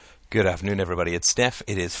Good afternoon, everybody. It's Steph.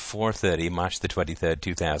 It is 4:30, March the 23rd,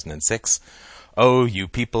 2006. Oh, you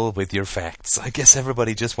people with your facts. I guess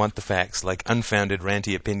everybody just want the facts, like unfounded,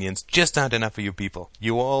 ranty opinions just aren't enough for you people.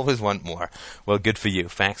 You always want more. Well, good for you.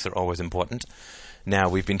 Facts are always important. Now,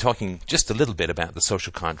 we've been talking just a little bit about the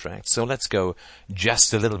social contract, so let's go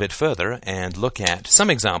just a little bit further and look at some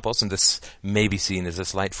examples, and this may be seen as a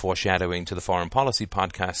slight foreshadowing to the Foreign Policy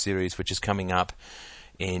podcast series, which is coming up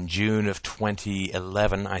in June of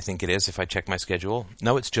 2011, I think it is, if I check my schedule.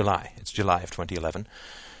 No, it's July. It's July of 2011.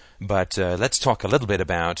 But let's talk a little bit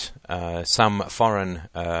about some foreign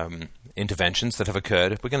interventions that have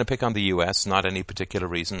occurred. We're going to pick on the U.S., not any particular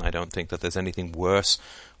reason. I don't think that there's anything worse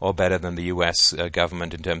or better than the U.S.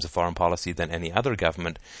 Government in terms of foreign policy than any other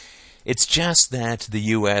government. It's just that the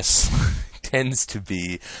U.S. tends to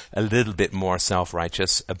be a little bit more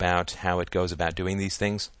self-righteous about how it goes about doing these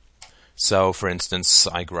things. So, for instance,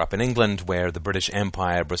 I grew up in England where the British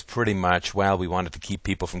Empire was pretty much, well, we wanted to keep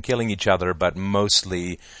people from killing each other, but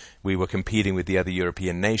mostly we were competing with the other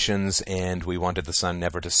European nations, and we wanted the sun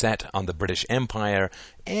never to set on the British Empire,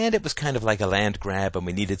 and it was kind of like a land grab, and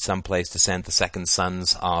we needed some place to send the second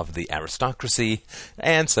sons of the aristocracy,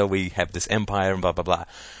 and so we have this empire and blah, blah, blah.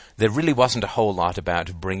 There really wasn't a whole lot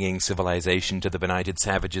about bringing civilization to the benighted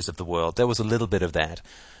savages of the world. There was a little bit of that.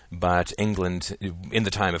 But England, in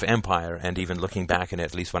the time of empire, and even looking back in it,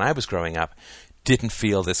 at least when I was growing up, didn't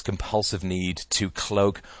feel this compulsive need to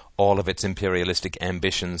cloak all of its imperialistic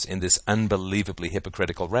ambitions in this unbelievably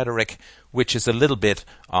hypocritical rhetoric, which is a little bit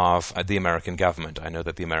of the American government. I know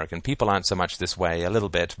that the American people aren't so much this way, a little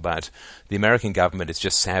bit, but the American government is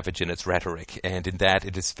just savage in its rhetoric, and in that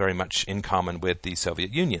it is very much in common with the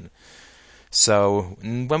Soviet Union. So,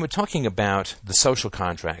 when we're talking about the social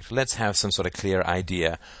contract, let's have some sort of clear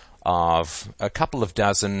idea of a couple of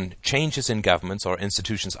dozen changes in governments or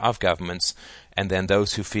institutions of governments, and then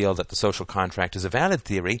those who feel that the social contract is a valid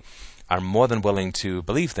theory are more than willing to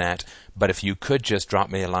believe that, but if you could just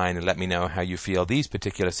drop me a line and let me know how you feel these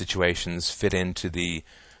particular situations fit into the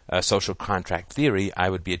social contract theory, I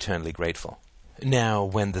would be eternally grateful. Now,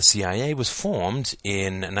 when the CIA was formed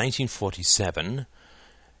in 1947,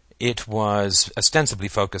 it was ostensibly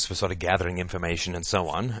focused for sort of gathering information and so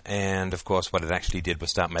on, and of course what it actually did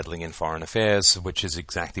was start meddling in foreign affairs, which is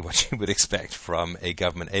exactly what you would expect from a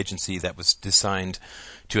government agency that was designed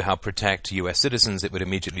to help protect U.S. citizens. It would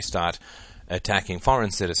immediately start attacking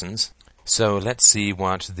foreign citizens. So let's see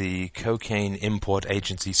what the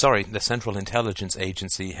the Central Intelligence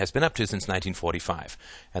Agency has been up to since 1945,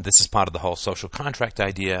 and this is part of the whole social contract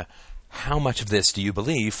idea. How much of this do you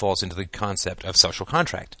believe falls into the concept of social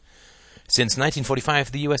contract? Since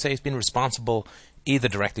 1945, the USA has been responsible, either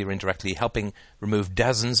directly or indirectly, helping remove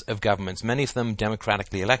dozens of governments, many of them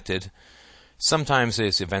democratically elected. Sometimes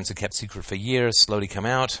these events are kept secret for years, slowly come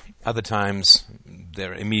out. Other times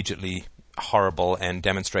they're immediately horrible and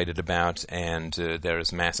demonstrated about, and there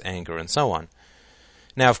is mass anger and so on.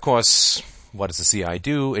 Now, of course, what does the CIA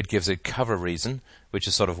do? It gives a cover reason, which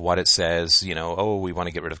is sort of what it says, we want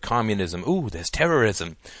to get rid of communism. Ooh, there's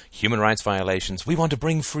terrorism, human rights violations. We want to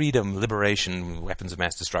bring freedom, liberation, weapons of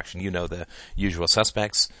mass destruction. You know the usual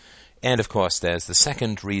suspects. And, of course, there's the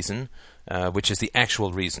second reason, which is the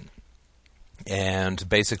actual reason. And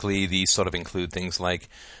basically these sort of include things like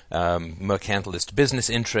mercantilist business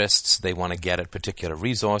interests. They want to get at particular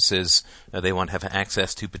resources. They want to have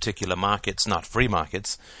access to particular markets, not free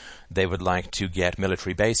markets. They would like to get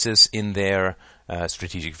military bases in there,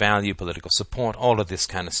 strategic value, political support, all of this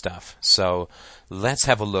kind of stuff. So let's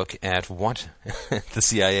have a look at what the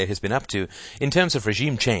CIA has been up to in terms of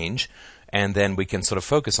regime change, and then we can sort of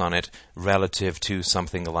focus on it relative to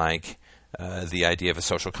something like the idea of a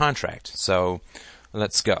social contract. So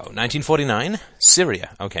let's go. 1949,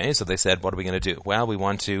 Syria. Okay, so they said, what are we going to do? Well, we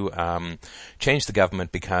want to change the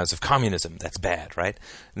government because of communism. That's bad, right?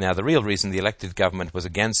 Now, the real reason the elected government was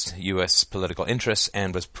against U.S. political interests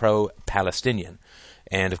and was pro-Palestinian.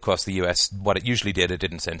 And, of course, the U.S., what it usually did, it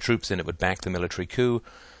didn't send troops in. It would back the military coup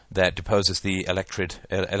that deposes the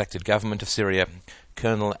elected government of Syria.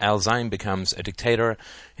 Colonel al-Zaim becomes a dictator.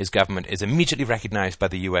 His government is immediately recognized by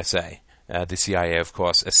the USA. The CIA, of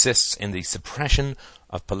course, assists in the suppression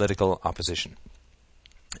of political opposition.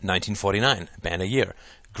 1949, banner year.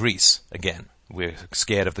 Greece, again. We're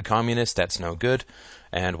scared of the communists, that's no good.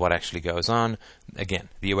 And what actually goes on? Again,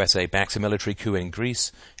 the USA backs a military coup in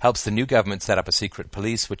Greece, helps the new government set up a secret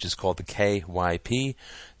police, which is called the KYP.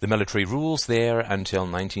 The military rules there until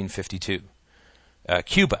 1952.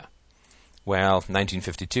 Cuba. Well,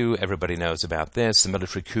 1952, everybody knows about this. The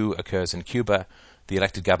military coup occurs in Cuba. The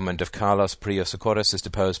elected government of Carlos Prios Socorros is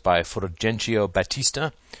deposed by Fulgencio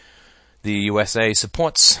Batista. The USA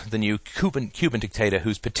supports the new Cuban dictator,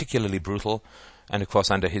 who's particularly brutal. And, of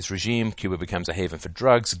course, under his regime, Cuba becomes a haven for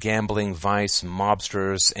drugs, gambling, vice,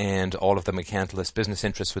 mobsters, and all of the mercantilist business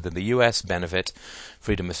interests within the U.S. benefit.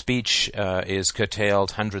 Freedom of speech is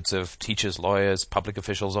curtailed. Hundreds of teachers, lawyers, public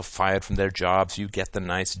officials are fired from their jobs. You get the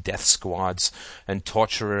nice death squads and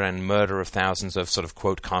torture and murder of thousands of sort of,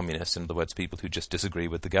 quote, communists, in other words, people who just disagree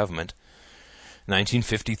with the government.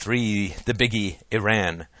 1953, the biggie,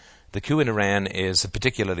 Iran. The coup in Iran is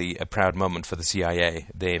particularly a proud moment for the CIA.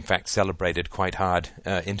 They, in fact, celebrated quite hard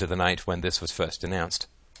into the night when this was first announced.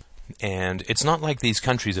 And it's not like these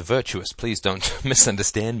countries are virtuous. Please don't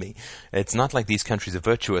misunderstand me. It's not like these countries are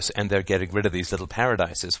virtuous and they're getting rid of these little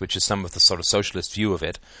paradises, which is some of the sort of socialist view of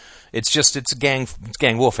it. It's gang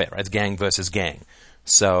warfare. Right? It's gang versus gang.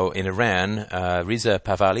 So in Iran, Reza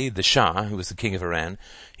Pahlavi, the Shah, who was the king of Iran,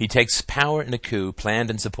 he takes power in a coup planned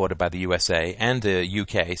and supported by the USA and the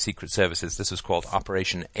UK Secret Services. This was called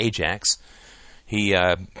Operation Ajax. He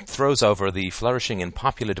throws over the flourishing and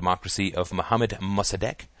popular democracy of Mohammad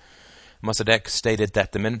Mossadegh. Mossadegh stated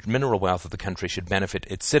that the mineral wealth of the country should benefit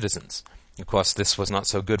its citizens. Of course, this was not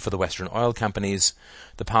so good for the Western oil companies.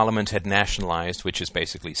 The parliament had nationalized, which is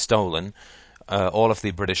basically stolen, all of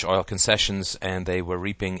the British oil concessions, and they were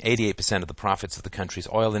reaping 88% of the profits of the country's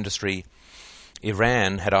oil industry.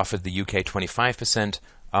 Iran had offered the UK 25%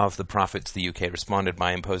 of the profits. The UK responded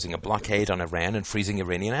by imposing a blockade on Iran and freezing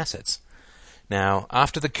Iranian assets. Now,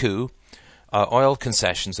 after the coup, oil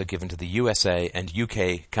concessions are given to the USA and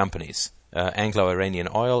UK companies. Anglo-Iranian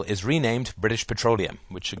Oil is renamed British Petroleum,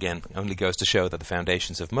 which again only goes to show that the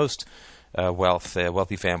foundations of most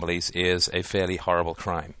wealthy families is a fairly horrible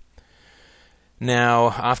crime.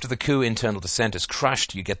 Now, after the coup, internal dissent is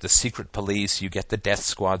crushed. You get the secret police, you get the death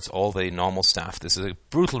squads, all the normal stuff. This is a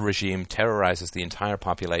brutal regime, terrorizes the entire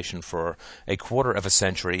population for a quarter of a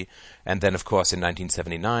century. And then, of course, in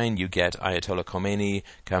 1979, you get Ayatollah Khomeini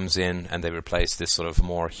comes in, and they replace this sort of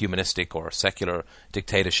more humanistic or secular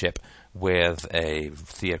dictatorship with a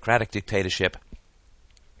theocratic dictatorship.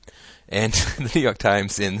 And the New York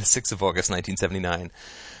Times, in the 6th of August, 1979,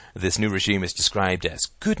 this new regime is described as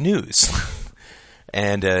good news.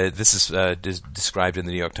 And this is described in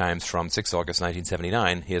the New York Times from 6 August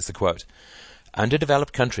 1979. Here's the quote.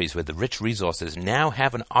 Underdeveloped countries with the rich resources now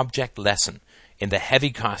have an object lesson in the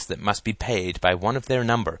heavy cost that must be paid by one of their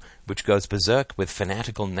number, which goes berserk with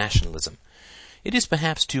fanatical nationalism. It is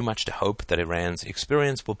perhaps too much to hope that Iran's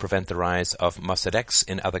experience will prevent the rise of Mossadeghs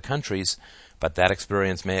in other countries, but that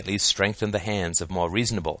experience may at least strengthen the hands of more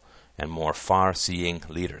reasonable and more far-seeing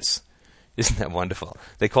leaders. Isn't that wonderful?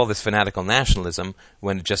 They call this fanatical nationalism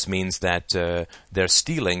when it just means that they're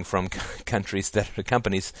stealing from countries that are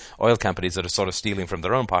oil companies that are sort of stealing from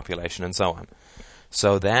their own population and so on.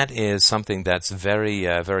 So that is something that's very,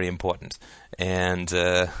 very important. And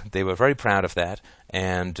they were very proud of that.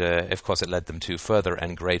 And, of course, it led them to further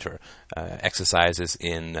and greater exercises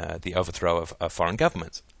in the overthrow of foreign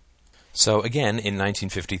governments. So again, in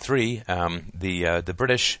 1953, the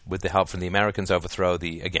British, with the help from the Americans, overthrow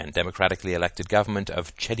the, again, democratically elected government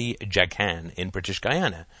of Cheddi Jagan in British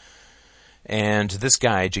Guyana. And this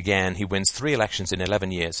guy, Jagan, he wins 3 elections in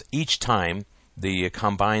 11 years. Each time, the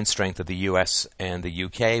combined strength of the US and the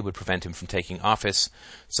UK would prevent him from taking office,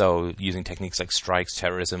 so using techniques like strikes,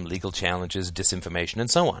 terrorism, legal challenges, disinformation,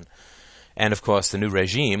 and so on. And, of course, the new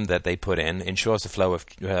regime that they put in ensures the flow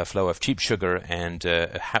of cheap sugar and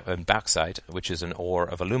bauxite, which is an ore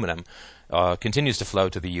of aluminum, continues to flow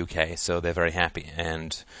to the UK, so they're very happy.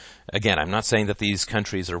 And, again, I'm not saying that these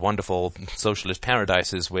countries are wonderful socialist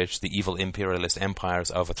paradises which the evil imperialist empires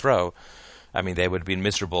overthrow. I mean, they would have been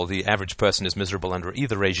miserable. The average person is miserable under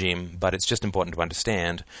either regime, but it's just important to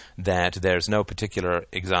understand that there's no particular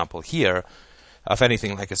example here of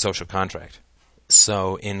anything like a social contract.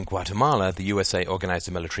 So in Guatemala, the USA organized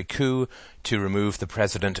a military coup to remove the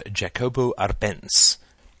president Jacobo Arbenz.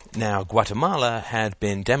 Now, Guatemala had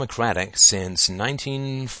been democratic since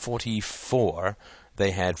 1944.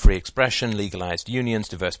 They had free expression, legalized unions,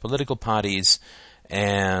 diverse political parties,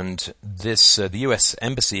 and the U.S.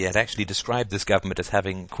 Embassy had actually described this government as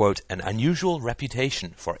having, quote, an unusual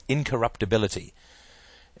reputation for incorruptibility.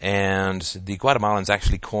 And the Guatemalans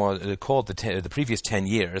actually called the previous 10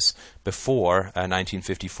 years before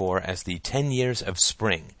 1954 as the 10 years of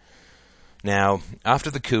spring. Now, after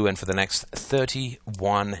the coup and for the next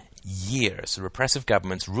 31 years. Repressive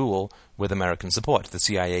governments rule with American support. The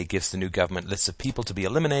CIA gives the new government lists of people to be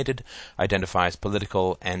eliminated, identifies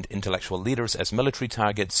political and intellectual leaders as military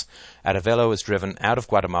targets. Aravelo is driven out of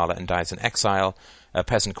Guatemala and dies in exile.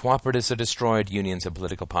 Peasant cooperatives are destroyed, unions and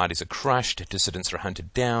political parties are crushed, dissidents are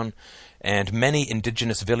hunted down, and many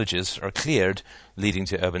indigenous villages are cleared, leading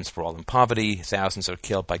to urban sprawl and poverty. Thousands are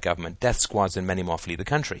killed by government death squads, and many more flee the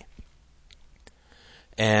country.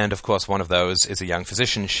 And, of course, one of those is a young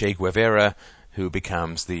physician, Che Guevara, who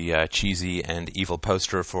becomes the cheesy and evil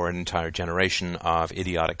poster for an entire generation of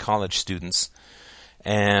idiotic college students.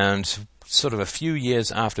 And sort of a few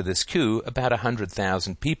years after this coup, about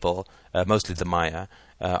 100,000 people, mostly the Maya,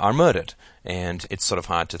 are murdered. And it's sort of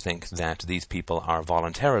hard to think that these people are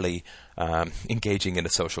voluntarily engaging in a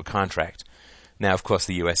social contract. Now, of course,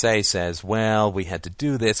 the USA says, well, we had to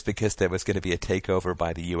do this because there was going to be a takeover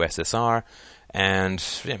by the USSR. And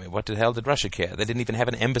I mean, what the hell did Russia care? They didn't even have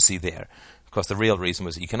an embassy there. Of course, the real reason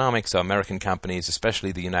was economic. So American companies,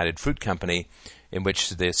 especially the United Fruit Company, in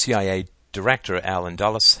which the CIA director, Allen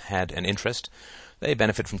Dulles, had an interest. They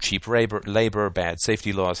benefit from cheap labor, bad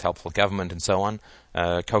safety laws, helpful government, and so on.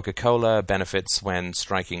 Coca-Cola benefits when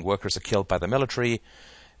striking workers are killed by the military.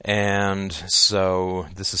 And so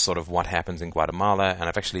this is sort of what happens in Guatemala, and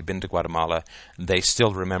I've actually been to Guatemala. They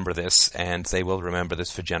still remember this, and they will remember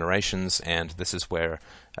this for generations, and this is where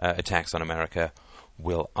attacks on America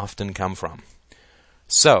will often come from.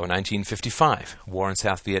 So, 1955, war in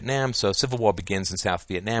South Vietnam. So, civil war begins in South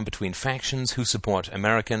Vietnam between factions who support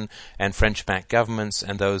American and French-backed governments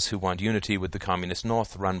and those who want unity with the Communist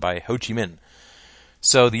North run by Ho Chi Minh.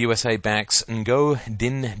 So the USA backs Ngo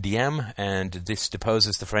Dinh Diem, and this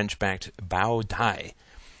deposes the French-backed Bao Dai.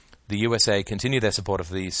 The USA continue their support of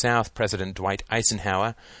the South. President Dwight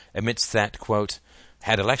Eisenhower admits that, quote,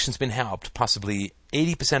 had elections been held, possibly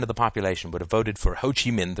 80% of the population would have voted for Ho Chi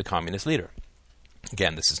Minh, the communist leader.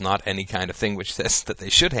 Again, this is not any kind of thing which says that they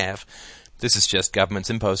should have. This is just governments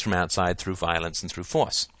imposed from outside through violence and through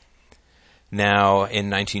force. Now, in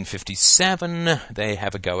 1957, they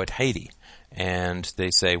have a go at Haiti. And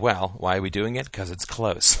they say, well, why are we doing it? Because it's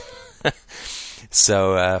close.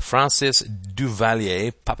 So Francis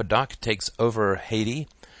Duvalier Papadoc takes over Haiti,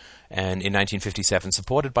 and in 1957,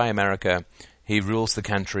 supported by America, he rules the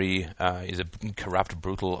country. He's a corrupt,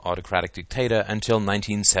 brutal, autocratic dictator until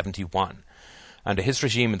 1971. Under his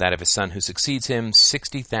regime and that of his son who succeeds him,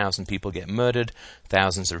 60,000 people get murdered,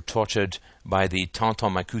 thousands are tortured by the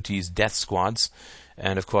Tonton Makuti's death squads.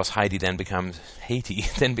 And, of course, Haiti then becomes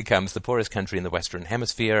the poorest country in the Western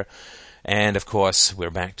Hemisphere. And, of course, we're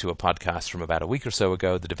back to a podcast from about a week or so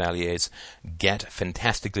ago. The Duvaliers get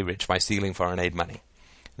fantastically rich by stealing foreign aid money.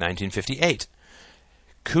 1958.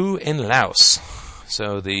 Coup in Laos.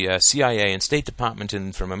 So the CIA and State Department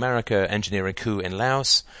from America engineer a coup in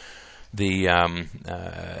Laos. The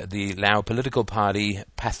Lao political party,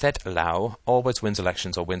 Pathet Lao, always wins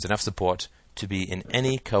elections or wins enough support to be in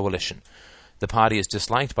any coalition. The party is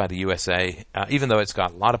disliked by the USA, even though it's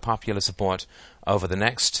got a lot of popular support. Over the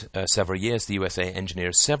next several years, the USA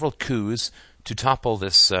engineers several coups to topple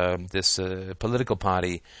this political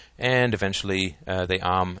party, and eventually they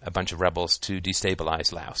arm a bunch of rebels to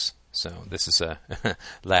destabilize Laos. So this is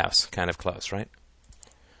Laos, kind of close, right?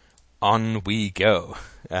 On we go.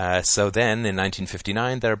 So then, in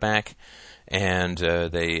 1959, they're back, and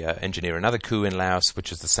they engineer another coup in Laos,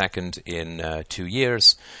 which is the second in 2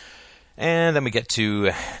 years. And then we get to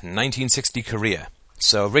 1960 Korea.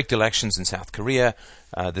 So rigged elections in South Korea.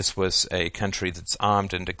 This was a country that's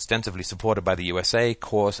armed and extensively supported by the USA,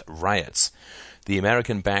 cause riots. The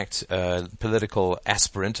American-backed political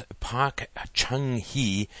aspirant Park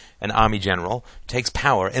Chung-hee, an army general, takes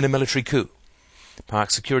power in a military coup.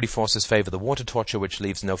 Park's security forces favor the water torture, which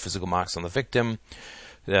leaves no physical marks on the victim.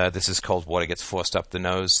 This is cold water gets forced up the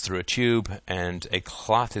nose through a tube, and a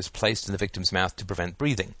cloth is placed in the victim's mouth to prevent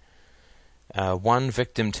breathing. One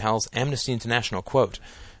victim tells Amnesty International, quote,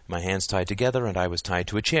 my hands tied together and I was tied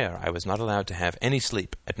to a chair. I was not allowed to have any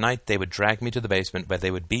sleep. At night they would drag me to the basement where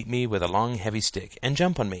they would beat me with a long heavy stick and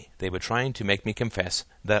jump on me. They were trying to make me confess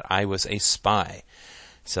that I was a spy.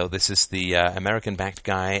 So this is the American-backed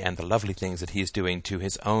guy and the lovely things that he is doing to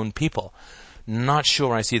his own people. Not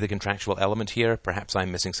sure I see the contractual element here. Perhaps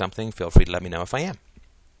I'm missing something. Feel free to let me know if I am.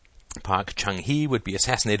 Park Chung-hee would be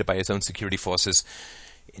assassinated by his own security forces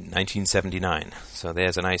in 1979. So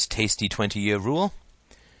there's a nice tasty 20-year rule.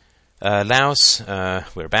 Laos,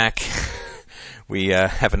 we're back. We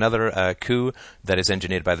have another coup that is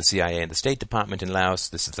engineered by the CIA and the State Department in Laos.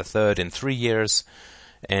 This is the third in 3 years.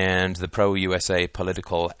 And the pro-USA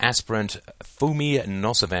political aspirant Fumi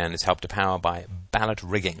Nosavan is helped to power by ballot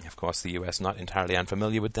rigging. Of course, the US not entirely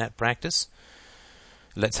unfamiliar with that practice.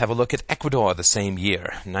 Let's have a look at Ecuador the same year,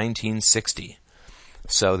 1960.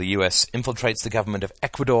 So the US infiltrates the government of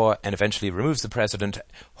Ecuador and eventually removes the president,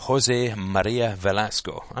 Jose Maria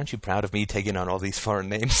Velasco. Aren't you proud of me taking on all these foreign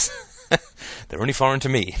names? They're only foreign to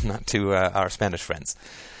me, not to our Spanish friends.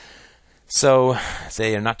 So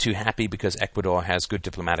they are not too happy because Ecuador has good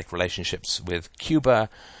diplomatic relationships with Cuba,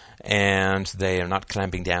 and they are not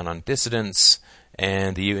clamping down on dissidents.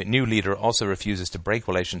 And the new leader also refuses to break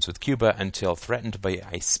relations with Cuba until threatened by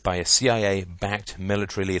a CIA-backed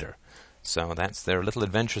military leader. So that's their little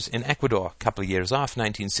adventures in Ecuador, a couple of years off,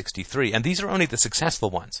 1963. And these are only the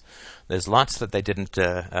successful ones. There's lots that they didn't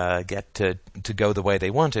get to go the way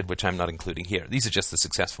they wanted, which I'm not including here. These are just the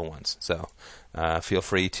successful ones. So feel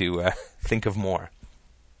free to think of more.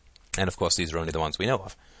 And, of course, these are only the ones we know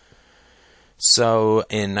of. So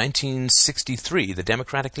in 1963, the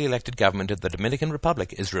democratically elected government of the Dominican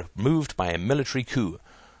Republic is removed by a military coup.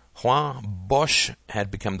 Juan Bosch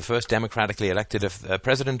had become the first democratically elected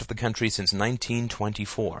president of the country since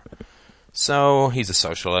 1924. So he's a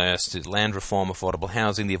socialist, land reform, affordable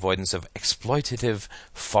housing, the avoidance of exploitative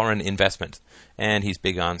foreign investment. And he's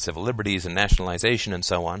big on civil liberties and nationalization and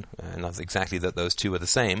so on. Not exactly that those two are the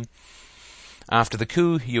same. After the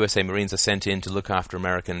coup, USA Marines are sent in to look after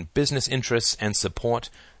American business interests and support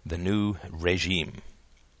the new regime.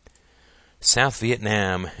 South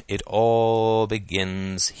Vietnam, it all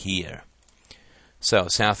begins here. So,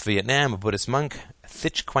 South Vietnam, a Buddhist monk,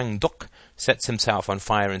 Thich Quang Duc, sets himself on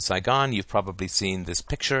fire in Saigon. You've probably seen this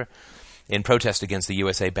picture in protest against the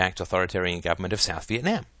USA-backed authoritarian government of South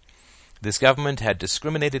Vietnam. This government had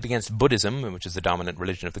discriminated against Buddhism, which is the dominant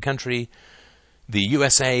religion of the country. The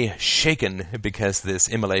USA, shaken because this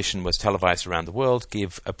immolation was televised around the world,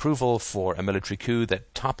 gave approval for a military coup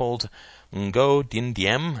that toppled Ngo Dinh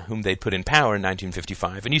Diem, whom they'd put in power in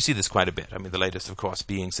 1955. And you see this quite a bit. I mean, the latest, of course,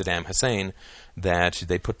 being Saddam Hussein, that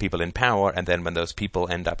they put people in power, and then when those people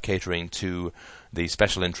end up catering to the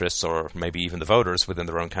special interests or maybe even the voters within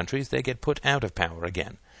their own countries, they get put out of power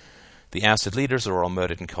again. The ousted leaders are all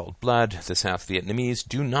murdered in cold blood. The South Vietnamese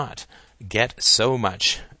do not get so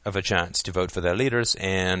much of a chance to vote for their leaders,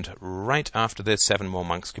 and right after this, 7 more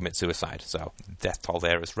monks commit suicide. So the death toll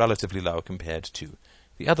there is relatively low compared to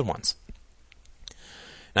the other ones.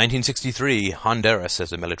 1963, Honduras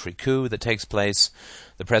has a military coup that takes place.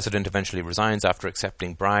 The president eventually resigns after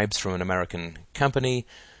accepting bribes from an American company.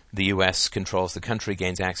 The U.S. controls the country,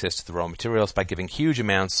 gains access to the raw materials by giving huge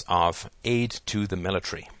amounts of aid to the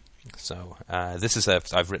military. So this is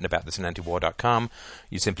I've written about this in antiwar.com.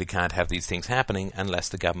 You simply can't have these things happening unless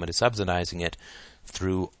the government is subsidizing it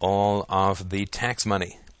through all of the tax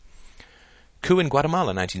money. Coup in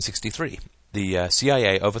Guatemala, 1963. The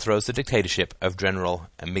CIA overthrows the dictatorship of General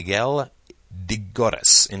Miguel de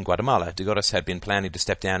Goris in Guatemala. De Goris had been planning to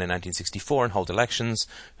step down in 1964 and hold elections.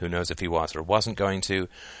 Who knows if he was or wasn't going to.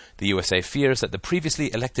 The USA fears that the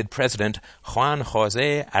previously elected president, Juan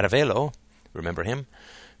José Arevalo, remember him?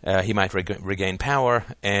 He might regain power,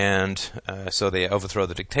 and so they overthrow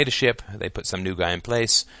the dictatorship. They put some new guy in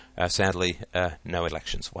place. Sadly, no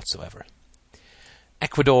elections whatsoever.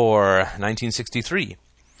 Ecuador, 1963.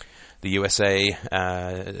 The USA,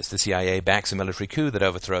 the CIA, backs a military coup that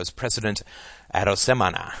overthrows President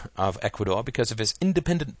Arosemana of Ecuador because of his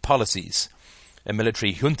independent policies. A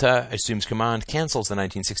military junta assumes command, cancels the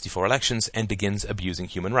 1964 elections, and begins abusing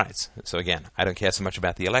human rights. So again, I don't care so much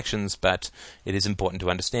about the elections, but it is important to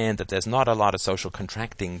understand that there's not a lot of social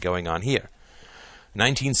contracting going on here.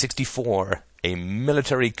 1964, a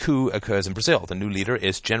military coup occurs in Brazil. The new leader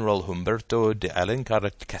is General Humberto de Alencar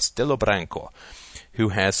Castelo Branco, who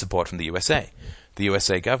has support from the USA. The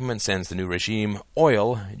USA government sends the new regime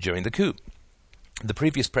oil during the coup. The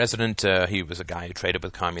previous president, he was a guy who traded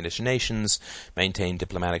with communist nations, maintained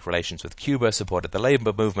diplomatic relations with Cuba, supported the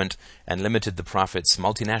labor movement, and limited the profits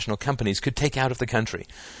multinational companies could take out of the country.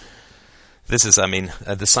 This is,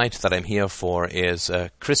 the site that I'm here for is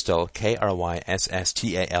Krystal,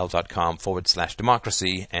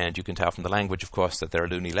 KRYSSTAL.com/democracy, and you can tell from the language, of course, that they're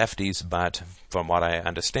loony lefties, but from what I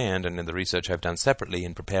understand, and in the research I've done separately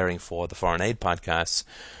in preparing for the Foreign Aid podcasts,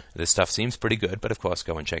 this stuff seems pretty good, but of course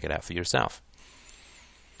go and check it out for yourself.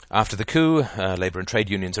 After the coup, labor and trade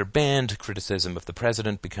unions are banned. Criticism of the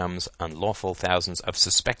president becomes unlawful. Thousands of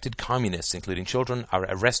suspected communists, including children, are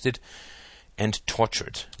arrested and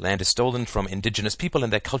tortured. Land is stolen from indigenous people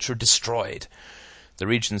and their culture destroyed. The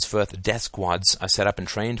region's first death squads are set up and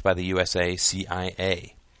trained by the USA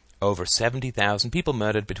CIA. Over 70,000 people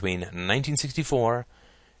murdered between 1964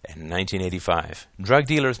 In 1985, drug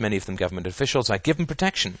dealers, many of them government officials, are given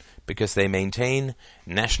protection because they maintain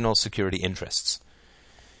national security interests.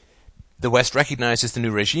 The West recognizes the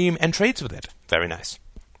new regime and trades with it. Very nice.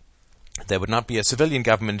 There would not be a civilian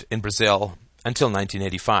government in Brazil until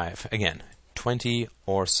 1985. Again, 20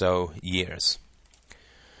 or so years.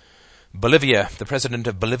 Bolivia. The president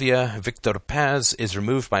of Bolivia, Victor Paz, is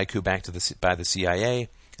removed by a coup by the CIA.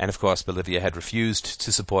 And of course, Bolivia had refused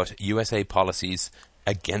to support USA policies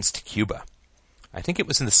against Cuba. I think it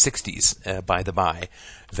was in the 60s, by the by,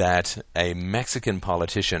 that a Mexican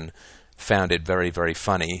politician found it very, very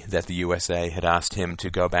funny that the USA had asked him to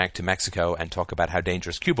go back to Mexico and talk about how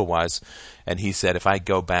dangerous Cuba was. And he said, if I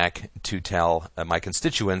go back to tell my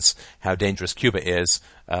constituents how dangerous Cuba is,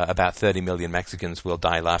 about 30 million Mexicans will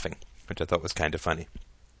die laughing, which I thought was kind of funny.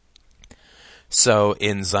 So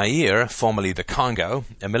in Zaire, formerly the Congo,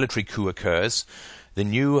 a military coup occurs. The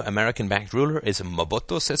new American-backed ruler is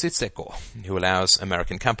Mobutu Sese Seko, who allows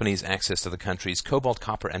American companies access to the country's cobalt,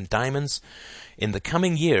 copper, and diamonds. In the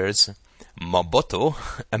coming years, Mobutu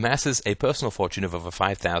amasses a personal fortune of over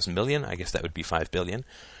 5,000 million. I guess that would be 5 billion.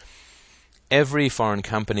 Every foreign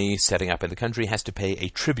company setting up in the country has to pay a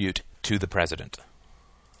tribute to the president.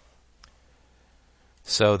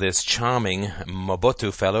 So this charming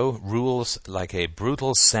Mobutu fellow rules like a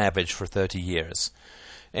brutal savage for 30 years.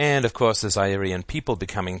 And, of course, the Zairean people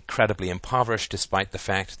become incredibly impoverished despite the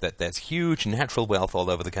fact that there's huge natural wealth all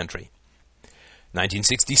over the country.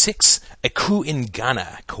 1966, a coup in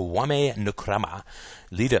Ghana. Kwame Nkrumah,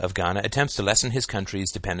 leader of Ghana, attempts to lessen his country's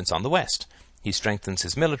dependence on the West. He strengthens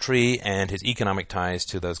his military and his economic ties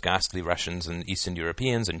to those ghastly Russians and Eastern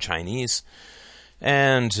Europeans and Chinese.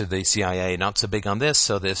 And the CIA not so big on this,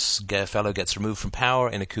 so this fellow gets removed from power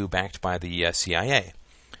in a coup backed by the CIA.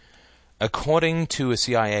 According to a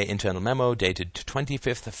CIA internal memo dated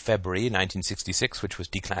 25th of February 1966, which was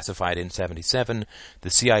declassified in 1977,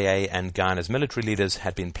 the CIA and Ghana's military leaders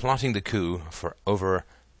had been plotting the coup for over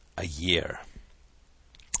a year.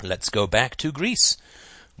 Let's go back to Greece.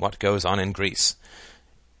 What goes on in Greece?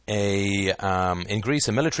 In Greece,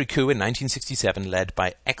 a military coup in 1967 led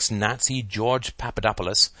by ex-Nazi George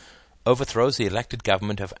Papadopoulos overthrows the elected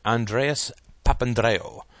government of Andreas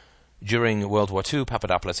Papandreou. During World War II,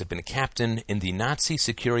 Papadopoulos had been a captain in the Nazi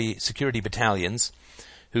security battalions,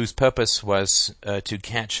 whose purpose was to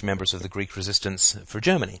catch members of the Greek resistance for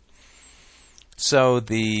Germany. So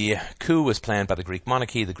the coup was planned by the Greek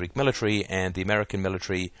monarchy, the Greek military, and the American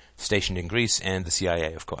military stationed in Greece, and the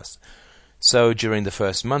CIA, of course. So during the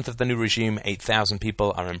first month of the new regime, 8,000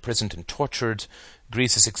 people are imprisoned and tortured.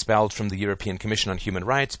 Greece is expelled from the European Commission on Human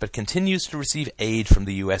Rights, but continues to receive aid from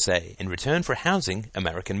the USA in return for housing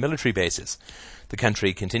American military bases. The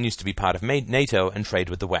country continues to be part of NATO and trade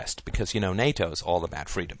with the West, because, NATO is all about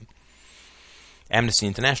freedom. Amnesty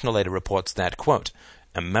International later reports that, quote,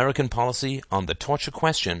 American policy on the torture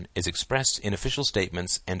question is expressed in official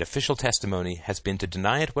statements, and official testimony has been to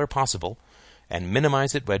deny it where possible, and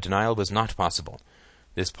minimize it where denial was not possible.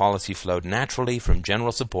 This policy flowed naturally from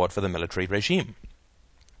general support for the military regime.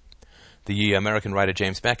 The American writer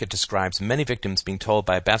James Beckett describes many victims being told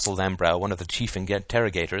by Basil Lambrou, one of the chief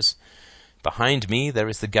interrogators, "Behind me there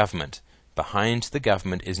is the government. Behind the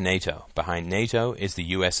government is NATO. Behind NATO is the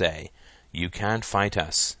USA. You can't fight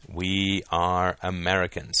us. We are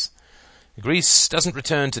Americans." Greece doesn't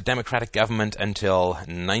return to democratic government until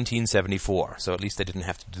 1974, so at least they didn't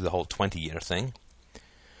have to do the whole 20-year thing.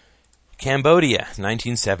 Cambodia,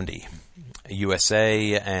 1970.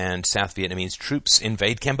 USA and South Vietnamese troops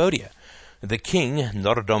invade Cambodia. The king,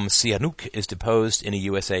 Norodom Sihanouk, is deposed in a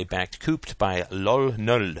USA-backed coup by Lol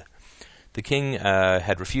Nol. The king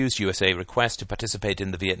had refused USA requests to participate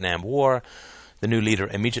in the Vietnam War. The new leader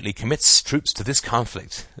immediately commits troops to this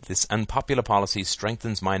conflict. This unpopular policy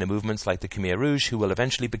strengthens minor movements like the Khmer Rouge, who will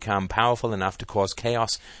eventually become powerful enough to cause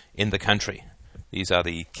chaos in the country. These are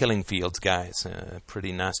the Killing Fields guys, a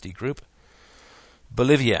pretty nasty group.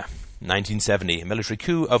 Bolivia, 1970. A military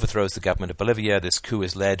coup overthrows the government of Bolivia. This coup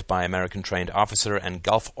is led by American-trained officer and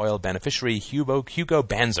Gulf oil beneficiary Hugo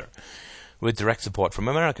Banzer, with direct support from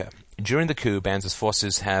America. During the coup, Banzer's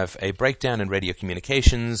forces have a breakdown in radio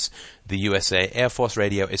communications. The USA Air Force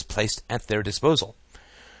radio is placed at their disposal.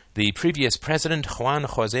 The previous president, Juan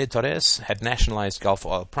José Torres, had nationalized Gulf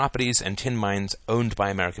oil properties and tin mines owned by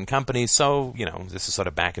American companies. So, this is sort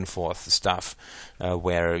of back and forth stuff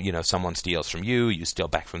where, someone steals from you, you steal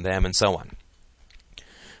back from them, and so on.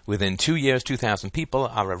 Within 2 years, 2,000 people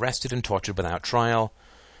are arrested and tortured without trial.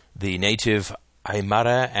 The native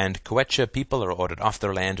Aymara and Quechua people are ordered off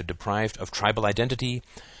their land and deprived of tribal identity.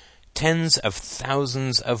 Tens of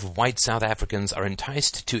thousands of white South Africans are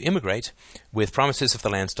enticed to immigrate with promises of the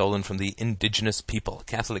land stolen from the indigenous people.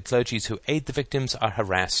 Catholic clergies who aid the victims are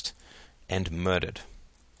harassed and murdered.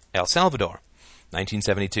 El Salvador,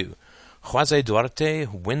 1972. José Duarte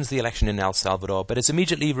wins the election in El Salvador, but is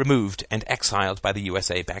immediately removed and exiled by the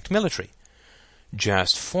USA-backed military.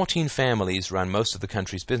 Just 14 families run most of the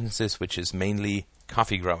country's businesses, which is mainly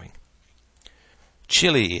coffee growing.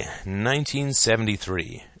 Chile,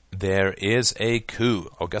 1973. There is a coup.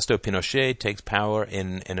 Augusto Pinochet takes power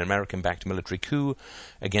in an American-backed military coup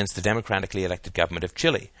against the democratically elected government of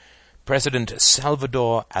Chile. President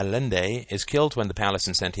Salvador Allende is killed when the palace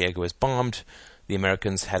in Santiago is bombed. The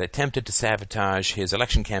Americans had attempted to sabotage his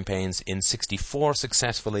election campaigns in 1964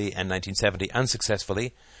 successfully and 1970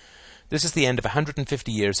 unsuccessfully. This is the end of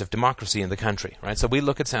 150 years of democracy in the country, right? So we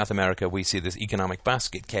look at South America, we see this economic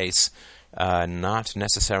basket case, not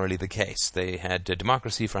necessarily the case. They had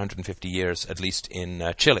democracy for 150 years, at least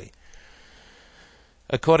in Chile.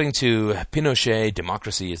 According to Pinochet,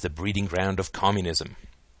 democracy is the breeding ground of communism.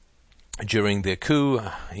 During the coup,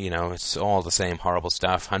 it's all the same horrible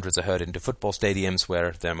stuff. Hundreds are herded into football stadiums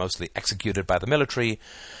where they're mostly executed by the military.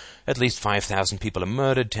 At least 5,000 people are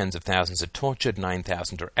murdered, tens of thousands are tortured,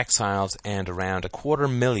 9,000 are exiled, and around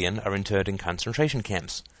 250,000 are interned in concentration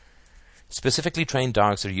camps. Specifically trained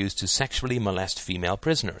dogs are used to sexually molest female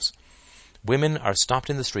prisoners. Women are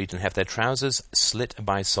stopped in the street and have their trousers slit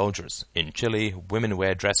by soldiers. In Chile, women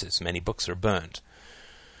wear dresses. Many books are burned.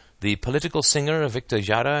 The political singer Victor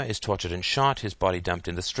Jara is tortured and shot, his body dumped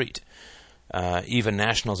in the street. Even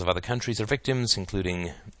nationals of other countries are victims,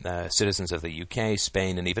 including citizens of the UK,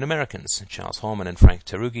 Spain, and even Americans. Charles Holman and Frank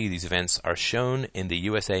Tarugi. These events are shown in the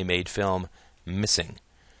USA-made film Missing.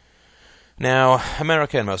 Now,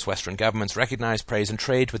 America and most Western governments recognize, praise, and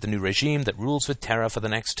trade with the new regime that rules with terror for the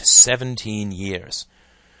next 17 years.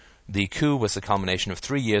 The coup was the culmination of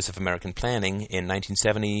 3 years of American planning. In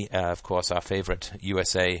 1970, of course, our favorite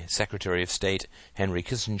USA Secretary of State, Henry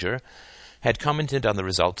Kissinger, had commented on the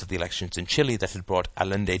results of the elections in Chile that had brought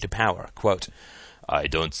Allende to power. Quote, "I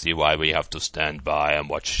don't see why we have to stand by and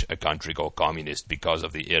watch a country go communist because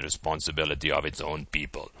of the irresponsibility of its own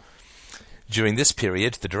people." During this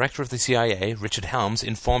period, the director of the CIA, Richard Helms,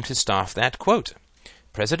 informed his staff that, quote,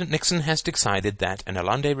 "President Nixon has decided that an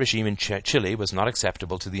Allende regime in Chile was not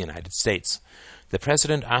acceptable to the United States. The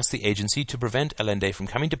president asked the agency to prevent Allende from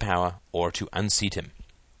coming to power or to unseat him."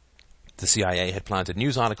 The CIA had planted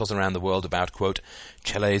news articles around the world about, quote,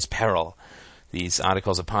 "Chile's peril." These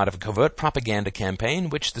articles are part of a covert propaganda campaign,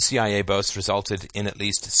 which the CIA boasts resulted in at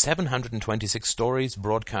least 726 stories,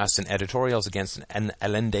 broadcasts, and editorials against an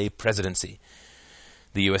Allende presidency.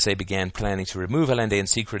 The USA began planning to remove Allende in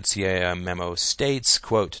secret. CIA memo states,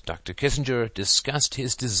 quote, "Dr. Kissinger discussed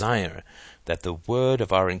his desire that the word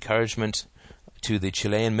of our encouragement to the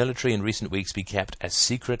Chilean military in recent weeks be kept as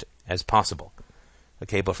secret as possible." A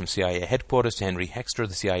cable from CIA headquarters to Henry Hexter,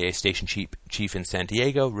 the CIA station chief in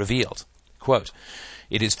Santiago, revealed, quote,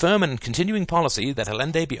 "It is firm and continuing policy that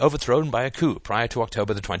Allende be overthrown by a coup prior to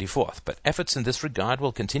October the 24th, but efforts in this regard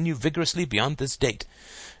will continue vigorously beyond this date.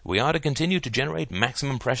 We are to continue to generate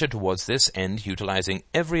maximum pressure towards this end, utilizing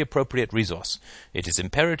every appropriate resource. It is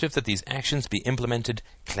imperative that these actions be implemented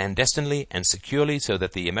clandestinely and securely so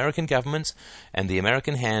that the American government and the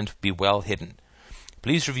American hand be well hidden.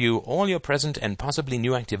 Please review all your present and possibly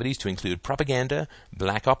new activities to include propaganda,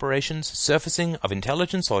 black operations, surfacing of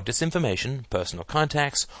intelligence or disinformation, personal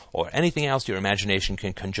contacts, or anything else your imagination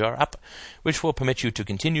can conjure up, which will permit you to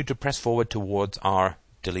continue to press forward towards our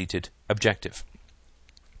deleted objective."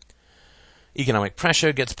 Economic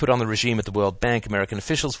pressure gets put on the regime at the World Bank. American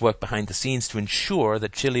officials work behind the scenes to ensure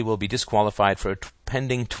that Chile will be disqualified for a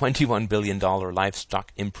pending $21 billion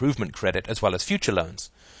livestock improvement credit as well as future loans.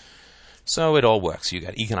 So it all works. You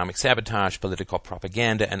got economic sabotage, political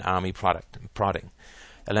propaganda, and army prodding.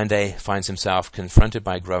 Allende finds himself confronted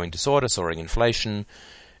by growing disorder, soaring inflation,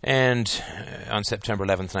 and on September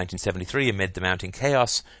 11th, 1973, amid the mounting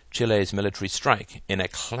chaos, Chile's military strike. In a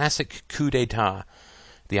classic coup d'etat,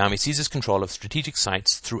 the army seizes control of strategic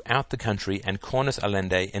sites throughout the country and corners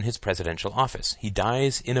Allende in his presidential office. He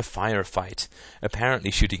dies in a firefight,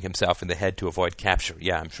 apparently shooting himself in the head to avoid capture.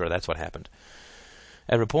 Yeah, I'm sure that's what happened.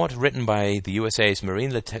 A report written by the USA's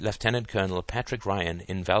Marine Lieutenant Colonel Patrick Ryan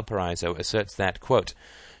in Valparaiso asserts that, quote,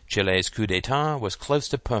 "Chile's coup d'etat was close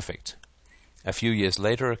to perfect." A few years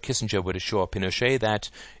later, Kissinger would assure Pinochet that,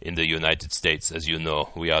 "In the United States, as you know,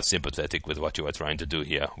 we are sympathetic with what you are trying to do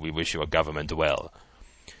here. We wish your government well."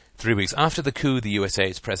 3 weeks after the coup, the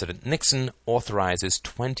USA's President Nixon authorizes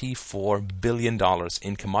 $24 billion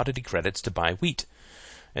in commodity credits to buy wheat.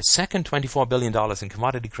 A second $24 billion in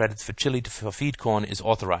commodity credits for Chile for feed corn is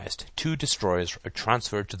authorized. 2 destroyers are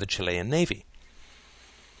transferred to the Chilean Navy.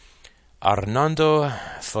 Arnaldo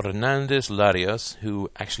Fernandez Larios, who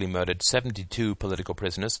actually murdered 72 political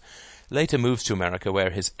prisoners, later moves to America,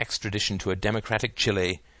 where his extradition to a democratic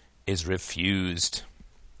Chile is refused.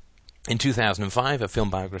 In 2005, a film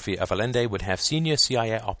biography of Allende would have senior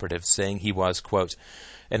CIA operatives saying he was, quote,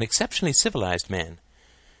 an exceptionally civilized man.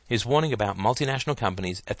 His warning about multinational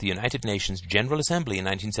companies at the United Nations General Assembly in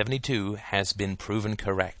 1972 has been proven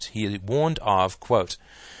correct. He warned of, quote,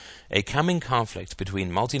 a coming conflict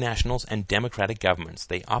between multinationals and democratic governments.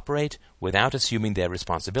 They operate without assuming their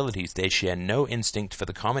responsibilities. They share no instinct for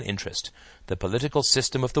the common interest. The political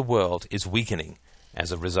system of the world is weakening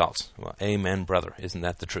as a result. Well, amen, brother. Isn't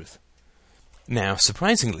that the truth? Now,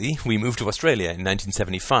 surprisingly, we moved to Australia in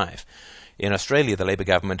 1975. In Australia, the Labour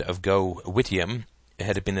government of Gough Whitlam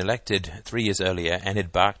had been elected 3 years earlier and had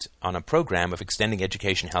embarked on a program of extending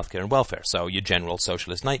education, healthcare and welfare, so your general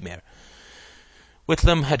socialist nightmare.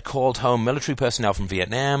 Whitlam had called home military personnel from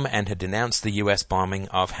Vietnam and had denounced the U.S. bombing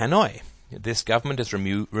of Hanoi. This government is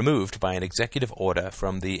removed by an executive order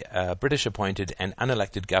from the British-appointed and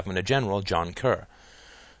unelected Governor-General John Kerr.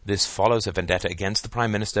 This follows a vendetta against the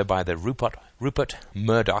Prime Minister by the Rupert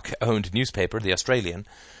Murdoch-owned newspaper, The Australian,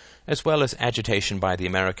 as well as agitation by the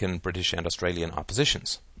American, British and Australian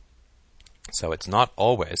oppositions. So it's not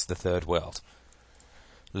always the third world.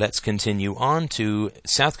 Let's continue on to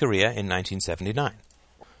South Korea in 1979.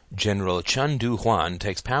 General Chun Doo-hwan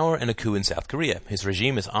takes power in a coup in South Korea. His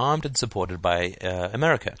regime is armed and supported by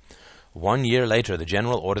America. 1 year later, the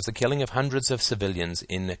general orders the killing of hundreds of civilians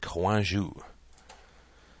in Gwangju.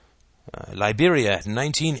 Liberia,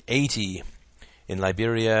 1980. In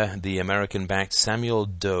Liberia, the American-backed Samuel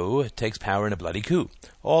Doe takes power in a bloody coup.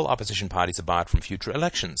 All opposition parties are barred from future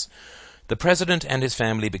elections. The president and his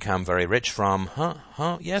family become very rich from,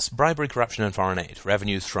 bribery, corruption, and foreign aid.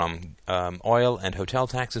 Revenues from oil and hotel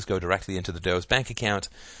taxes go directly into the Doe's bank account.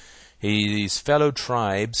 His fellow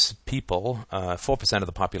tribes, people, 4% of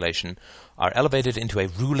the population, are elevated into a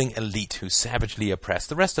ruling elite who savagely oppress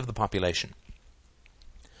the rest of the population.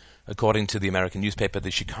 According to the American newspaper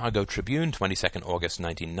The Chicago Tribune, 22nd August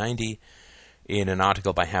 1990, in an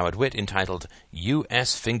article by Howard Witt entitled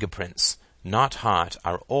U.S. Fingerprints, Not Heart,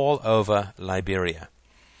 Are All Over Liberia.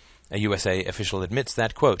 A USA official admits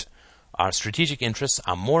that, quote, our strategic interests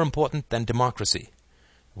are more important than democracy.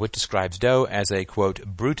 Witt describes Doe as a, quote,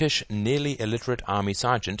 brutish, nearly illiterate army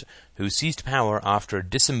sergeant who seized power after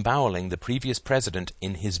disemboweling the previous president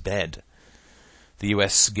in his bed. The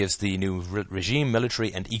U.S. gives the new regime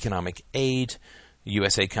military and economic aid.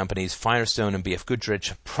 USA companies Firestone and B.F.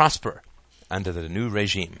 Goodrich prosper under the new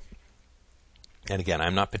regime. And again,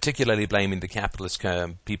 I'm not particularly blaming the capitalist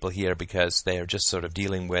people here because they are just sort of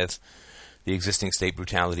dealing with the existing state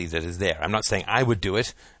brutality that is there. I'm not saying I would do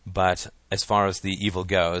it, but as far as the evil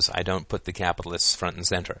goes, I don't put the capitalists front and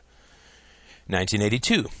center.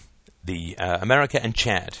 1982. America and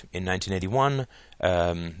Chad. In 1981,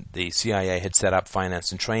 the CIA had set up,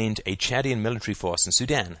 financed, and trained a Chadian military force in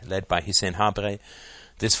Sudan, led by Hissène Habré.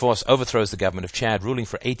 This force overthrows the government of Chad, ruling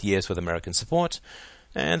for 8 years with American support,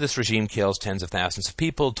 and this regime kills tens of thousands of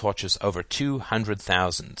people, tortures over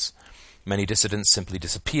 200,000. Many dissidents simply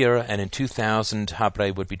disappear, and in 2000,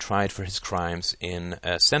 Habré would be tried for his crimes in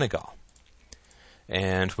Senegal.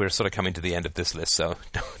 And we're sort of coming to the end of this list, so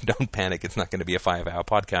don't panic. It's not going to be a 5-hour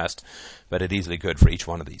podcast, but it easily could for each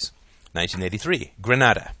one of these. 1983,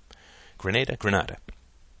 Grenada.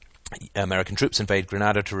 American troops invade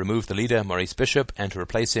Grenada to remove the leader, Maurice Bishop, and to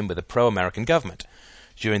replace him with a pro-American government.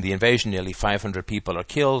 During the invasion, nearly 500 people are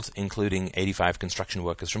killed, including 85 construction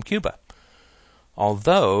workers from Cuba.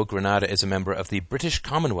 Although Grenada is a member of the British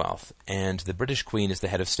Commonwealth and the British Queen is the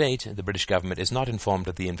head of state, the British government is not informed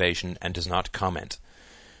of the invasion and does not comment.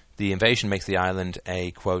 The invasion makes the island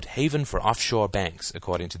a, quote, haven for offshore banks,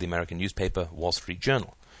 according to the American newspaper Wall Street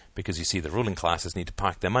Journal, because you see the ruling classes need to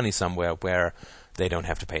park their money somewhere where they don't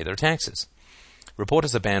have to pay their taxes.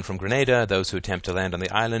 Reporters are banned from Grenada. Those who attempt to land on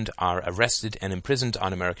the island are arrested and imprisoned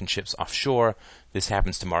on American ships offshore. This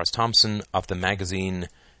happens to Morris Thompson of the magazine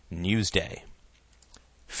Newsday.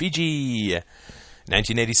 Fiji.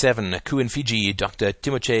 1987, a coup in Fiji. Dr.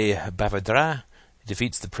 Timothée Bavadra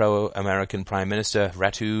defeats the pro-American Prime Minister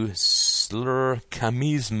Ratu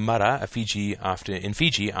Slurkamismara in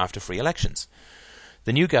Fiji after free elections.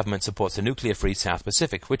 The new government supports a nuclear-free South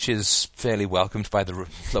Pacific, which is fairly welcomed by the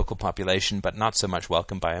local population, but not so much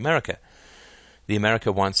welcomed by America. The America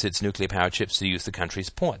wants its nuclear-powered ships to use the country's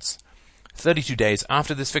ports. 32 days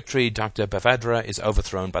after this victory, Dr. Bavadra is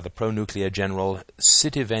overthrown by the pro-nuclear general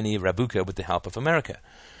Sitiveni Rabuka with the help of America.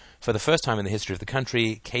 For the first time in the history of the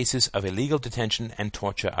country, cases of illegal detention and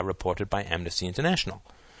torture are reported by Amnesty International.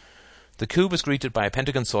 The coup was greeted by a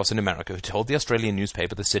Pentagon source in America who told the Australian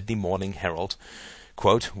newspaper, the Sydney Morning Herald,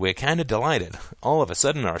 quote, "We're kind of delighted. All of a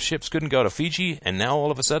sudden our ships couldn't go to Fiji, and now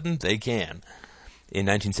all of a sudden they can." In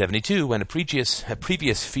 1972, when a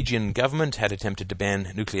previous Fijian government had attempted to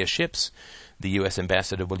ban nuclear ships, the U.S.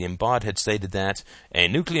 Ambassador William Bard had stated that a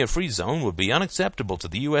nuclear-free zone would be unacceptable to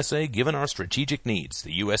the USA given our strategic needs.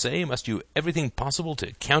 The USA must do everything possible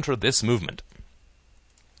to counter this movement.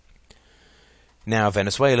 Now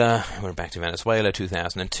Venezuela, we're back to Venezuela,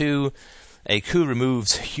 2002. A coup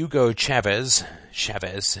removes Hugo Chavez,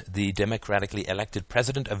 the democratically elected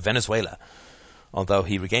president of Venezuela. Although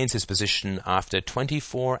he regains his position after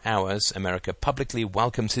 24 hours, America publicly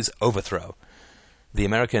welcomes his overthrow. The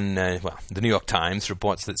New York Times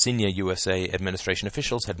reports that senior USA administration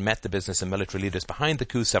officials had met the business and military leaders behind the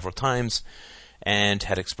coup several times and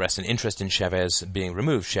had expressed an interest in Chavez being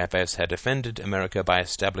removed. Chavez had offended America by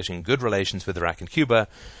establishing good relations with Iraq and Cuba,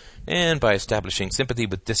 and by establishing sympathy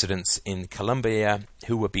with dissidents in Colombia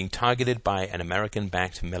who were being targeted by an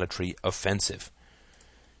American-backed military offensive.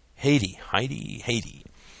 Haiti.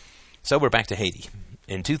 So we're back to Haiti.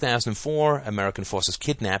 In 2004, American forces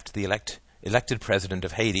kidnapped the elected president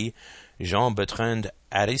of Haiti, Jean-Bertrand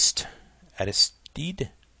Aristide,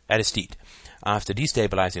 after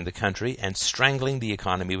destabilizing the country and strangling the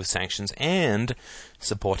economy with sanctions and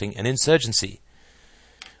supporting an insurgency.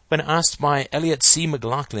 When asked by Elliot C.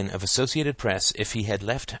 McLaughlin of Associated Press if he had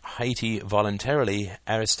left Haiti voluntarily,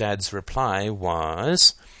 Aristide's reply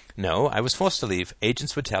was, "No, I was forced to leave.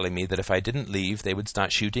 Agents were telling me that if I didn't leave, they would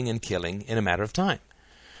start shooting and killing in a matter of time."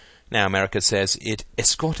 Now, America says it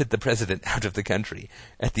escorted the president out of the country.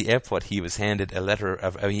 At the airport, he handed a letter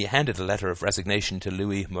of resignation to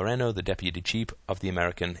Luis Moreno, the deputy chief of the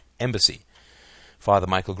American embassy. Father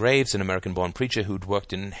Michael Graves, an American-born preacher who'd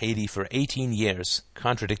worked in Haiti for 18 years,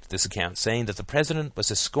 contradicted this account, saying that the president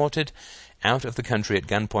was escorted out of the country at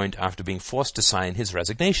gunpoint after being forced to sign his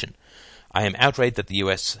resignation. "I am outraged that the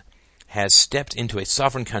U.S. has stepped into a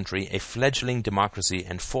sovereign country, a fledgling democracy,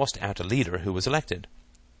 and forced out a leader who was elected."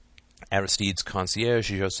 Aristide's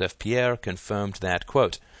concierge, Joseph Pierre, confirmed that,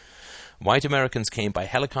 quote, "White Americans came by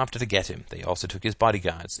helicopter to get him. They also took his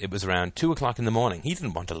bodyguards. It was around 2 o'clock in the morning. He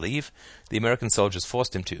didn't want to leave. The American soldiers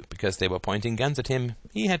forced him to. Because they were pointing guns at him,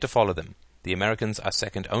 he had to follow them. The Americans are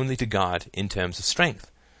second only to God in terms of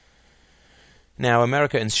strength." Now,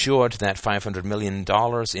 America ensured that $500 million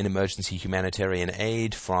in emergency humanitarian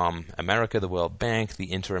aid from America, the World Bank,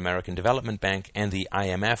 the Inter-American Development Bank, and the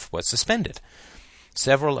IMF was suspended.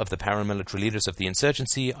 Several of the paramilitary leaders of the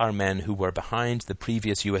insurgency are men who were behind the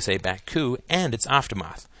previous USA-backed coup and its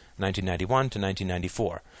aftermath, 1991 to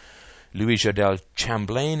 1994. Louis Jodel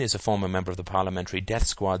Champlain is a former member of the paramilitary death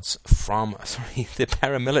squads from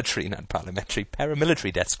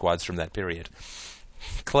that period.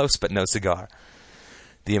 Close but no cigar.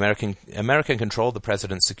 The America controlled the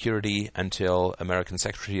president's security until American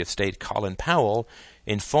Secretary of State Colin Powell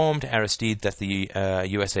informed Aristide that the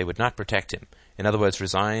USA would not protect him. In other words,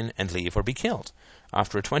 resign and leave or be killed.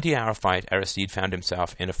 After a 20-hour fight, Aristide found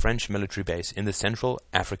himself in a French military base in the Central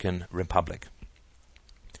African Republic.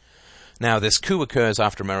 Now, this coup occurs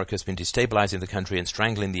after America has been destabilizing the country and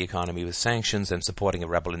strangling the economy with sanctions and supporting a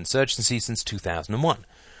rebel insurgency since 2001.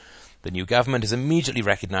 The new government is immediately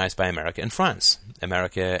recognized by America and France.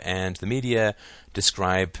 America and the media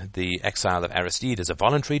describe the exile of Aristide as a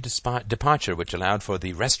voluntary departure which allowed for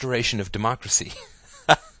the restoration of democracy.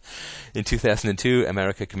 In 2002,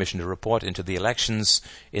 America commissioned a report into the elections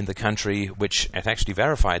in the country, which had actually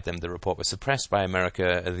verified them. The report was suppressed by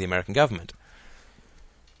the American government.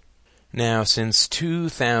 Now, since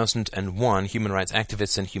 2001, human rights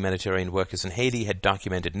activists and humanitarian workers in Haiti had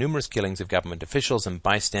documented numerous killings of government officials and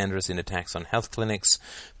bystanders in attacks on health clinics,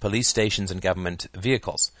 police stations, and government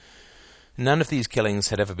vehicles. None of these killings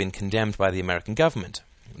had ever been condemned by the American government.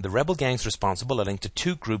 The rebel gangs responsible are linked to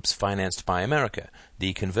two groups financed by America: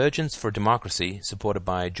 the Convergence for Democracy, supported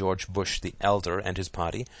by George Bush the Elder and his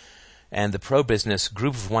party, and the pro-business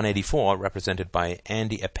Group of 184, represented by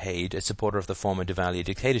Andy Apade, a supporter of the former Duvalier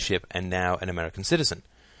dictatorship and now an American citizen.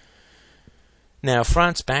 Now,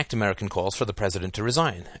 France backed American calls for the president to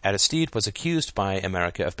resign. Aristide was accused by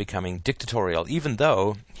America of becoming dictatorial, even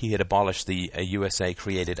though he had abolished the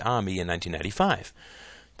USA-created army in 1995.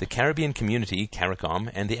 The Caribbean Community, CARICOM,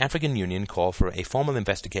 and the African Union call for a formal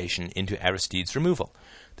investigation into Aristide's removal.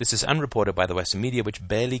 This is unreported by the Western media, which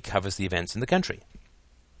barely covers the events in the country.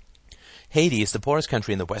 Haiti is the poorest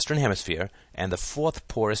country in the Western Hemisphere and the fourth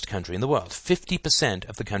poorest country in the world. 50%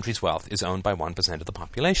 of the country's wealth is owned by 1% of the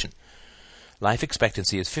population. Life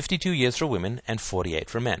expectancy is 52 years for women and 48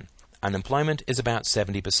 for men. Unemployment is about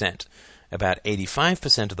 70%. About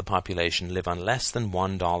 85% of the population live on less than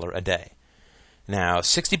 $1 a day. Now,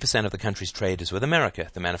 60% of the country's trade is with America,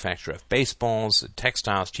 the manufacturer of baseballs,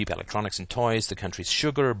 textiles, cheap electronics and toys. The country's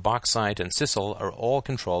sugar, bauxite, and sisal are all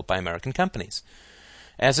controlled by American companies.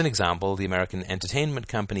 As an example, the American entertainment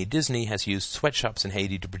company Disney has used sweatshops in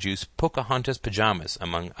Haiti to produce Pocahontas pajamas,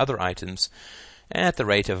 among other items, at the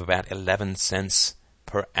rate of about 11 cents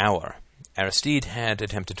per hour. Aristide had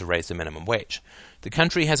attempted to raise the minimum wage. The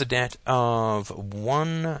country has a debt of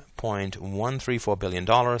 $1.134 billion.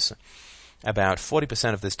 About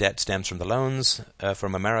 40% of this debt stems from the loans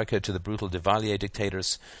from America to the brutal Duvalier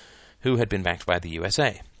dictators who had been backed by the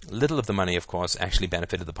USA. Little of the money, of course, actually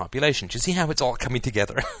benefited the population. Do you see how it's all coming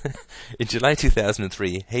together? In July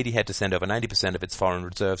 2003, Haiti had to send over 90% of its foreign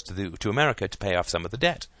reserves to America to pay off some of the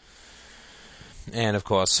debt. And, of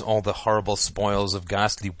course, all the horrible spoils of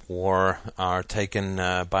ghastly war are taken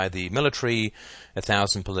by the military.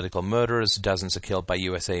 1,000 political murders, dozens are killed by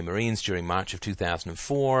USA Marines during March of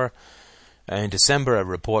 2004. In December, a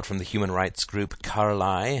report from the human rights group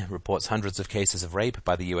Carlyle reports hundreds of cases of rape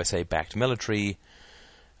by the USA-backed military.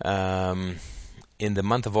 In the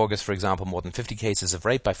month of August, for example, more than 50 cases of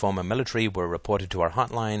rape by former military were reported to our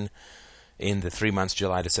hotline. In the 3 months,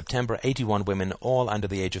 July to September, 81 women, all under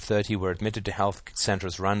the age of 30, were admitted to health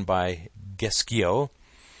centers run by Gesquio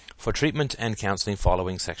for treatment and counseling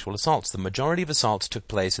following sexual assaults. The majority of assaults took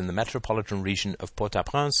place in the metropolitan region of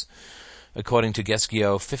Port-au-Prince. According to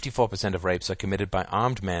Gesquio, 54% of rapes are committed by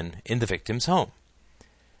armed men in the victim's home.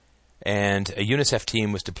 And a UNICEF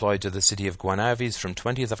team was deployed to the city of Guanavis from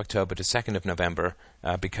 20th of October to 2nd of November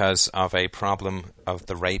because of a problem of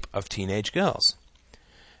the rape of teenage girls.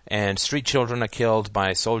 And street children are killed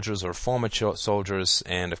by soldiers or former soldiers,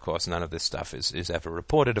 and of course none of this stuff is ever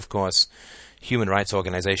reported, of course. Human rights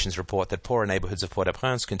organizations report that poorer neighborhoods of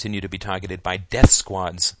Port-au-Prince continue to be targeted by death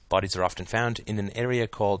squads. Bodies are often found in an area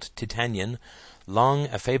called Titanian, long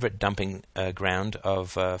a favorite dumping ground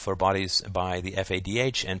for bodies by the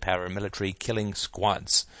FADH and paramilitary killing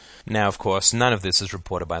squads. Now, of course, none of this is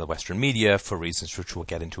reported by the Western media for reasons which we'll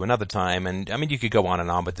get into another time, and I mean, you could go on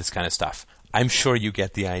and on with this kind of stuff. I'm sure you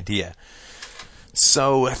get the idea.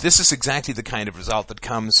 So this is exactly the kind of result that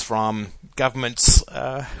comes from governments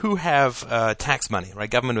who have tax money, right?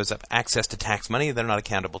 Government has access to tax money. They're not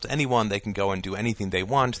accountable to anyone. They can go and do anything they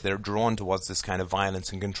want. They're drawn towards this kind of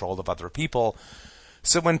violence and control of other people.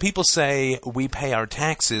 So when people say we pay our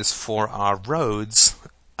taxes for our roads,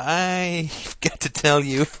 I've got to tell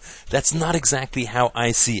you that's not exactly how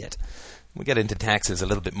I see it. We'll get into taxes a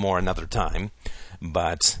little bit more another time,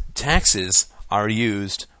 but taxes are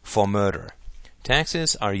used for murder.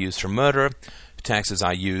 Taxes are used for murder. Taxes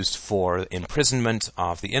are used for imprisonment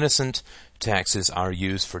of the innocent. Taxes are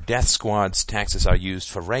used for death squads. Taxes are used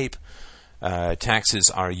for rape. Taxes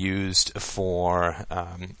are used for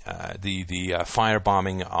the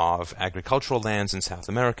firebombing of agricultural lands in South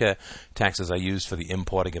America. Taxes are used for the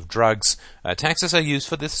importing of drugs. Taxes are used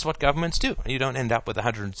for this is what governments do. You don't end up with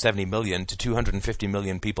 170 million to 250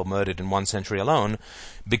 million people murdered in one century alone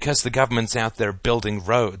because the government's out there building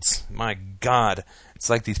roads. My God. It's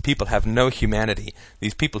like these people have no humanity.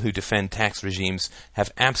 These people who defend tax regimes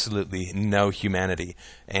have absolutely no humanity.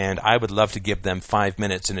 And I would love to give them 5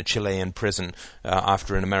 minutes in a Chilean prison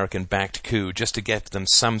after an American-backed coup just to get them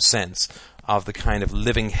some sense of the kind of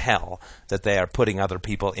living hell that they are putting other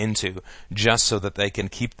people into just so that they can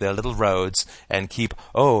keep their little roads and keep,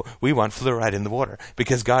 we want fluoride in the water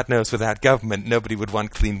because God knows without government nobody would want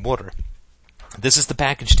clean water. This is the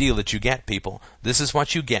package deal that you get, people. This is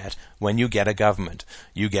what you get when you get a government.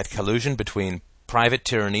 You get collusion between private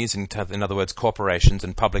tyrannies, in other words, corporations,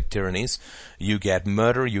 and public tyrannies. You get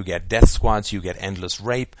murder, you get death squads, you get endless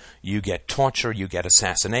rape, you get torture, you get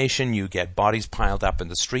assassination, you get bodies piled up in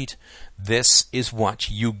the street. This is what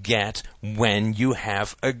you get when you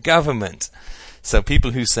have a government. So people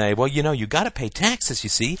who say, well, you got to pay taxes, you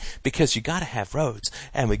see, because you got to have roads,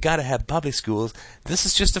 and we got to have public schools, this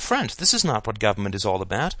is just a front. This is not what government is all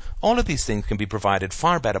about. All of these things can be provided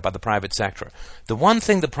far better by the private sector. The one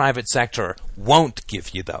thing the private sector won't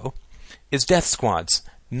give you, though, is death squads.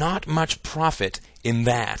 Not much profit in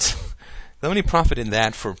that. The only profit in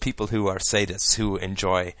that for people who are sadists, who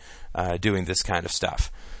enjoy doing this kind of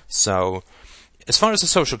stuff. So as far as the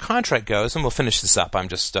social contract goes, and we'll finish this up, I'm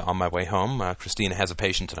just on my way home. Christina has a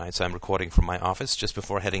patient tonight, so I'm recording from my office just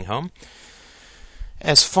before heading home.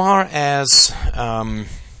 As far as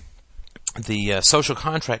the social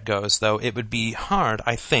contract goes, though, it would be hard,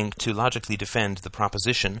 I think, to logically defend the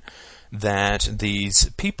proposition that these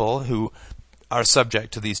people who are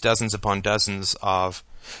subject to these dozens upon dozens of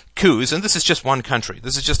coups, and this is just one country,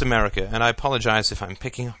 this is just America, and I apologize if I'm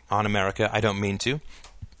picking on America, I don't mean to.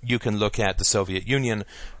 You can look at the Soviet Union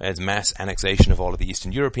as mass annexation of all of the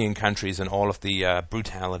Eastern European countries and all of the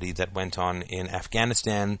brutality that went on in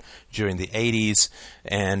Afghanistan during the 80s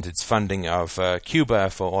and its funding of Cuba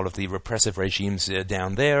for all of the repressive regimes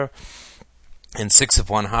down there. And 6 of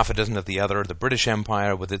one, half a dozen of the other, the British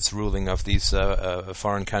Empire with its ruling of these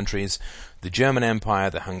foreign countries, the German Empire,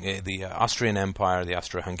 the Austrian Empire, the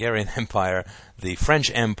Austro-Hungarian Empire, the French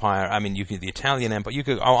Empire, the Italian Empire, you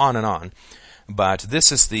could go on and on. But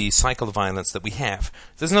this is the cycle of violence that we have.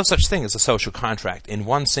 There's no such thing as a social contract in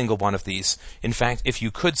one single one of these. In fact, if you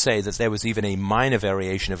could say that there was even a minor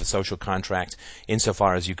variation of a social contract,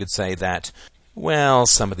 insofar as you could say that, well,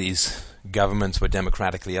 some of these governments were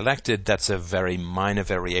democratically elected, that's a very minor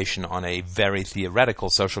variation on a very theoretical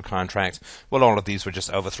social contract. Well, all of these were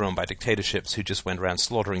just overthrown by dictatorships who just went around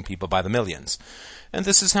slaughtering people by the millions. And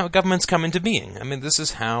this is how governments come into being. This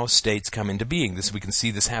is how states come into being. We can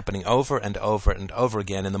see this happening over and over and over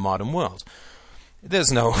again in the modern world.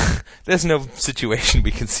 There's no situation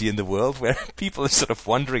we can see in the world where people are sort of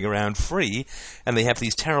wandering around free and they have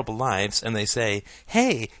these terrible lives and they say,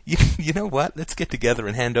 hey, you know what, let's get together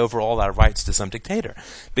and hand over all our rights to some dictator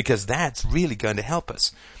because that's really going to help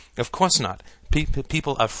us. Of course not.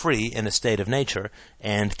 People are free in a state of nature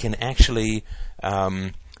and can actually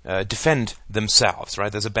defend themselves,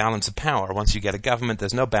 right? There's a balance of power. Once you get a government,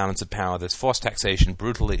 there's no balance of power. There's forced taxation,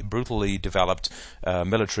 brutally developed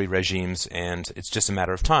military regimes, and it's just a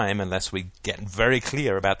matter of time, unless we get very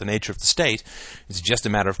clear about the nature of the state, it's just a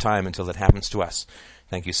matter of time until it happens to us.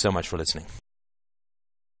 Thank you so much for listening.